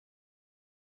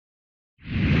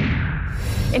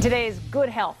In today's good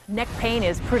health, neck pain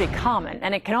is pretty common,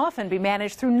 and it can often be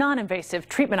managed through non-invasive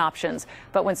treatment options.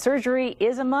 But when surgery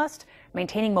is a must,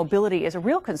 maintaining mobility is a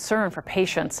real concern for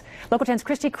patients. Local 10's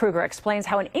Cristy Kruger explains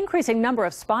how an increasing number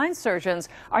of spine surgeons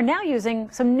are now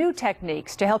using some new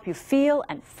techniques to help you feel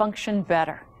and function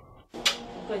better.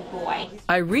 Good boy.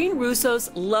 Irene Russos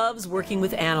loves working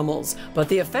with animals, but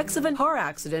the effects of a car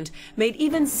accident made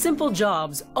even simple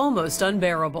jobs almost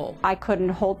unbearable. I couldn't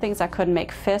hold things, I couldn't make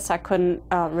fists, I couldn't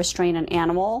restrain an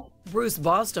animal. Bruce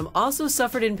Bostom also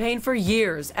suffered in pain for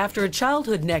years after a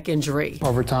childhood neck injury.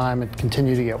 Over time, it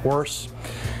continued to get worse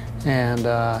and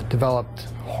developed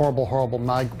horrible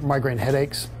migraine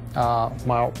headaches.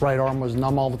 My right arm was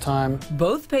numb all the time.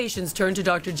 Both patients turned to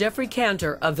Dr. Jeffrey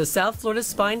Cantor of the South Florida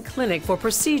Spine Clinic for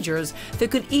procedures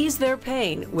that could ease their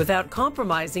pain without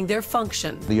compromising their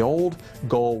function. The old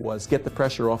goal was get the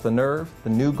pressure off the nerve. The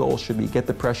new goal should be get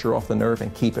the pressure off the nerve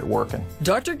and keep it working.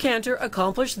 Dr. Cantor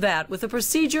accomplished that with a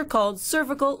procedure called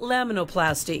Cervical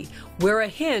Laminoplasty, where a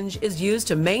hinge is used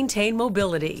to maintain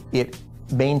mobility. It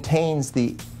maintains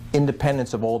the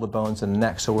independence of all the bones in the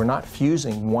neck, so we're not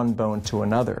fusing one bone to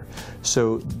another.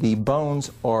 So the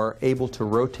bones are able to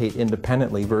rotate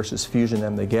independently versus fusing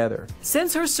them together.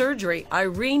 Since her surgery,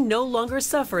 Irene no longer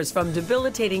suffers from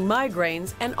debilitating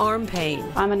migraines and arm pain.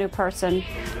 I'm a new person.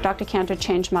 Dr. Cantor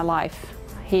changed my life.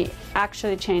 He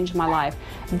actually changed my life.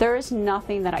 There is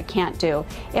nothing that I can't do.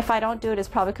 If I don't do it, it's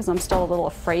probably because I'm still a little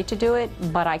afraid to do it,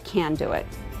 but I can do it.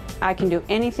 I can do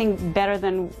anything better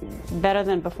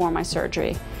than before my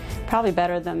surgery. Probably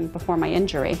better than before my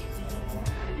injury.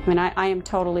 I mean, I am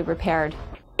totally repaired.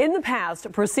 In the past,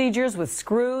 procedures with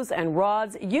screws and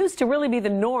rods used to really be the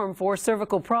norm for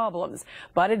cervical problems.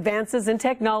 But advances in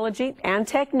technology and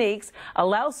techniques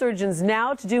allow surgeons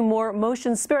now to do more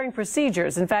motion-sparing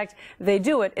procedures. In fact, they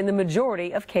do it in the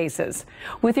majority of cases.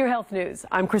 With your health news,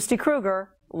 I'm Cristy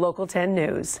Kruger, Local 10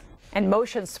 News. And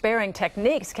motion-sparing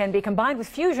techniques can be combined with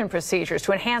fusion procedures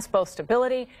to enhance both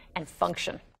stability and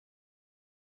function.